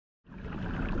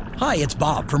Hi, it's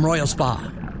Bob from Royal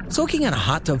Spa. Soaking in a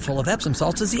hot tub full of Epsom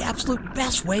salts is the absolute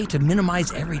best way to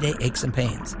minimize everyday aches and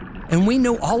pains. And we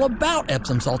know all about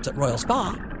Epsom salts at Royal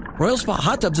Spa. Royal Spa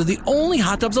hot tubs are the only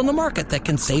hot tubs on the market that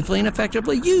can safely and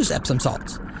effectively use Epsom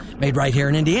salts. Made right here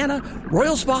in Indiana,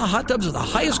 Royal Spa hot tubs are the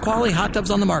highest quality hot tubs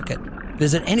on the market.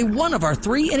 Visit any one of our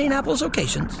 3 Indianapolis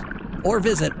locations or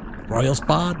visit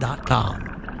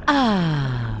royalspa.com.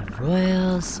 Ah,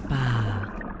 Royal Spa.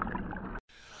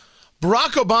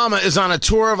 Barack Obama is on a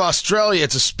tour of Australia.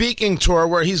 It's a speaking tour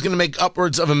where he's going to make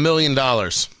upwards of $1 million.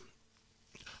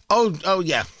 Oh,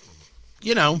 yeah.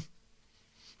 You know,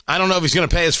 I don't know if he's going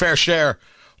to pay his fair share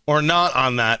or not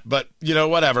on that, but, you know,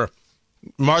 whatever.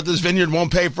 Martha's Vineyard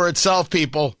won't pay for itself,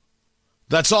 people.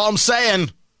 That's all I'm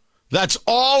saying. That's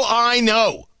all I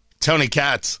know. Tony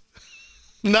Katz,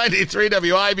 93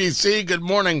 WIBC, good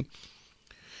morning.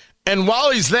 And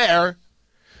while he's there,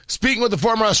 speaking with the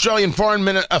former Australian Foreign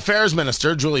Affairs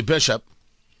Minister, Julie Bishop,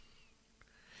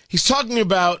 he's talking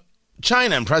about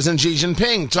China and President Xi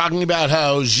Jinping, talking about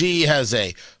how Xi has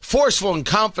a forceful and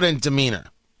confident demeanor.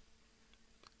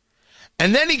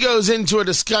 And then he goes into a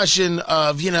discussion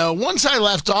of, you know, once I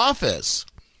left office,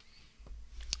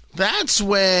 that's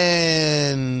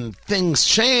when things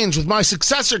change with my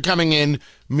successor coming in,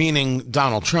 meaning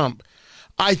Donald Trump.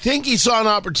 I think he saw an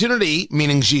opportunity,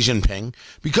 meaning Xi Jinping,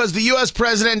 because the U.S.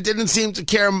 president didn't seem to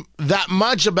care that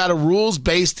much about a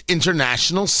rules-based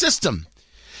international system.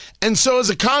 And so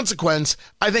as a consequence,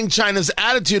 I think China's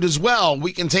attitude as well,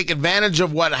 we can take advantage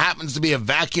of what happens to be a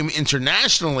vacuum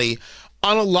internationally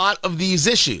on a lot of these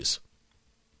issues.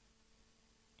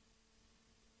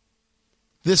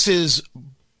 This is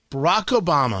Barack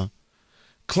Obama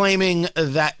claiming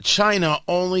that China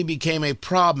only became a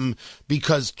problem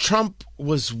because Trump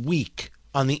was weak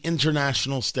on the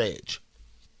international stage.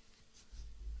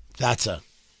 That's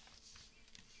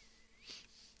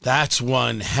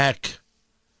one heck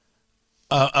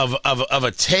of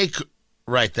a take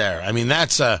right there. I mean,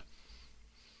 that's not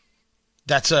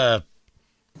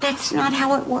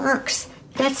how it works.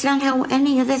 That's not how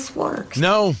any of this works.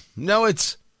 No,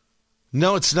 it's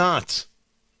not.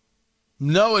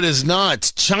 No, it is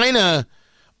not. China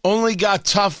only got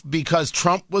tough because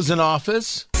Trump was in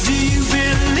office. Do you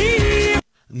believe?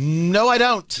 No, I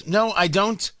don't. No, I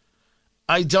don't.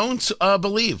 I don't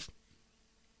believe.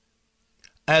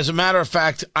 As a matter of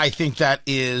fact, I think that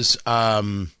is, I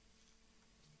think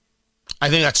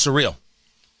that's surreal.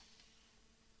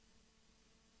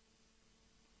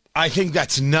 I think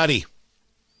that's nutty.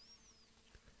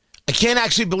 I can't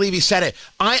actually believe he said it.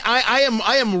 I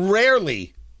am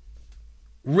rarely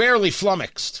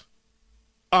flummoxed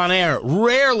on air.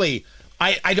 Rarely.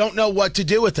 I don't know what to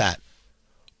do with that.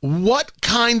 What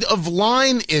kind of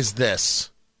line is this?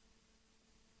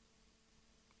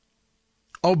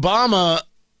 Obama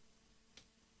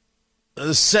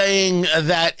saying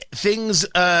that things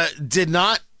did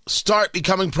not start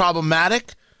becoming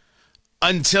problematic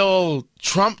until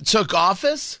Trump took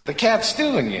office? The cat's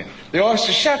stealing you. The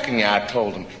oyster shucking you, I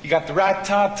told him. You got the right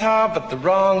ta-ta, but the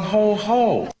wrong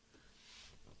ho-ho.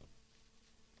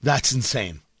 That's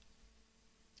insane.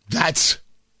 That's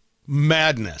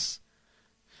madness.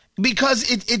 Because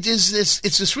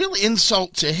it's this real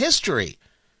insult to history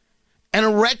and a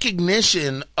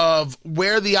recognition of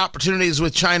where the opportunities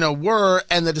with China were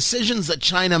and the decisions that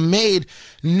China made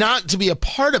not to be a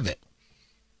part of it.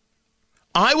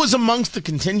 I was amongst the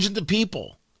contingent of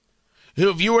people who,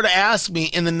 if you were to ask me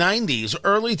in the 90s,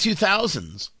 early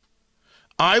 2000s,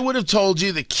 I would have told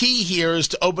you the key here is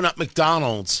to open up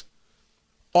McDonald's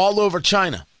all over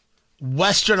China.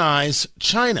 Westernize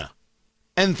China,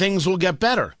 and things will get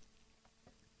better.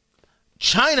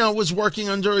 China was working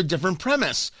under a different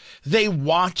premise. They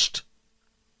watched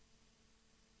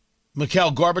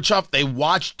Mikhail Gorbachev. They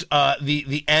watched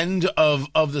the end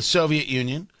of the Soviet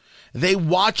Union. They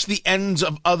watched the ends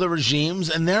of other regimes,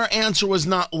 and their answer was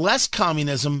not less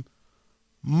communism,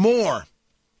 more.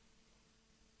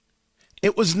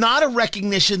 It was not a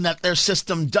recognition that their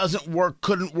system doesn't work,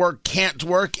 couldn't work, can't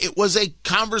work. It was a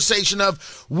conversation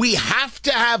of, we have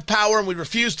to have power and we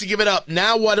refuse to give it up.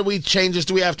 Now what changes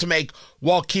do we have to make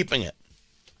while keeping it?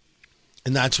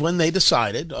 And that's when they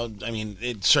decided,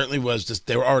 it certainly was just,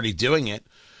 they were already doing it.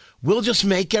 We'll just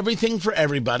make everything for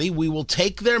everybody. We will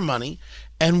take their money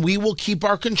and we will keep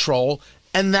our control,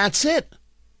 and that's it.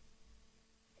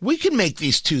 We can make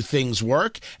these two things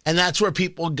work, and that's where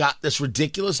people got this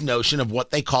ridiculous notion of what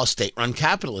they call state-run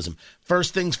capitalism.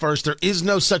 First things first, there is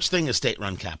no such thing as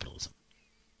state-run capitalism.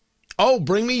 Oh,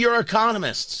 bring me your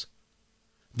economists.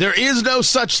 There is no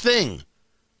such thing.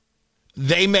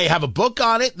 They may have a book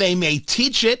on it, they may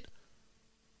teach it,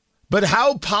 But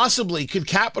how possibly could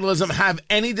capitalism have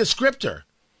any descriptor?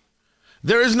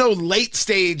 There is no late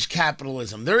stage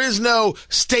capitalism. There is no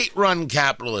state-run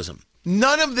capitalism.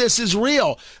 None of this is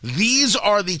real. These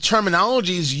are the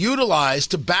terminologies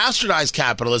utilized to bastardize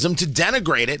capitalism, to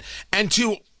denigrate it, and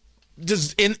to,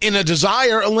 in a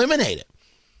desire, eliminate it.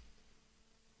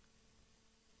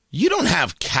 You don't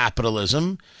have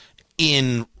capitalism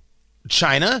in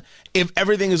China if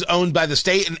everything is owned by the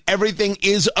state, and everything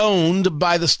is owned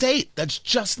by the state. That's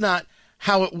just not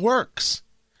how it works.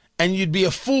 And you'd be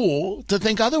a fool to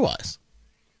think otherwise.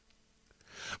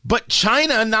 But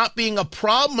China not being a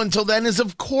problem until then is,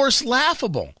 of course,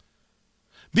 laughable.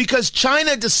 Because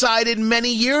China decided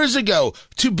many years ago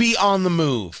to be on the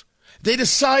move. They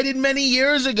decided many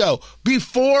years ago,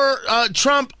 before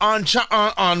Trump,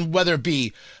 on whether it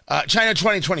be China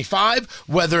 2025,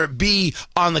 whether it be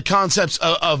on the concepts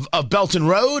of Belt and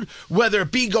Road, whether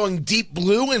it be going deep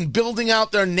blue and building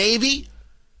out their Navy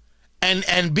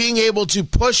and being able to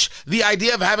push the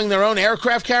idea of having their own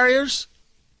aircraft carriers.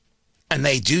 And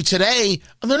they do today,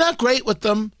 and they're not great with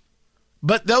them,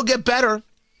 but they'll get better.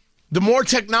 The more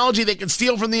technology they can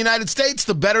steal from the United States,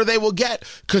 the better they will get,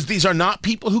 because these are not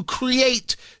people who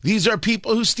create. These are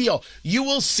people who steal. You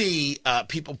will see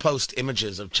people post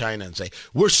images of China and say,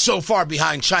 we're so far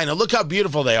behind China. Look how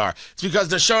beautiful they are. It's because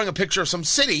they're showing a picture of some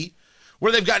city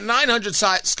where they've got 900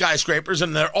 skyscrapers,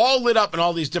 and they're all lit up in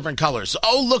all these different colors.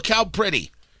 Oh, look how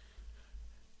pretty.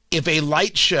 If a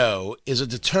light show is a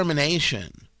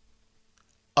determination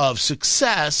of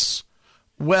success,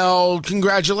 well,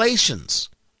 congratulations.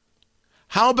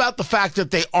 How about the fact that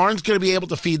they aren't going to be able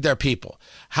to feed their people?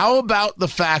 How about the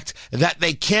fact that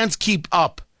they can't keep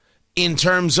up in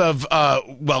terms of,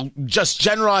 just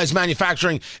generalized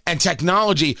manufacturing and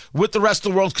technology with the rest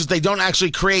of the world because they don't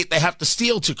actually create, they have to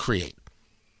steal to create?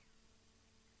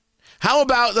 How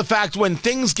about the fact when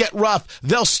things get rough,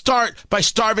 they'll start by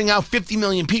starving out 50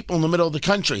 million people in the middle of the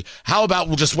country? How about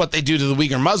just what they do to the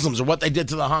Uyghur Muslims or what they did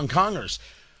to the Hong Kongers?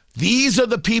 These are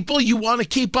the people you want to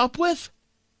keep up with?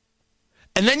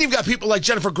 And then you've got people like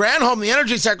Jennifer Granholm, the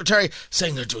energy secretary,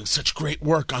 saying they're doing such great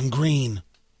work on green.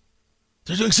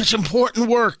 They're doing such important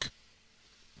work.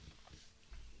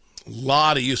 A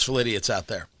lot of useful idiots out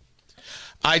there.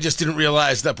 I just didn't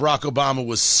realize that Barack Obama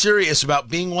was serious about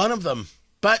being one of them.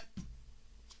 But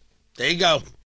there you go.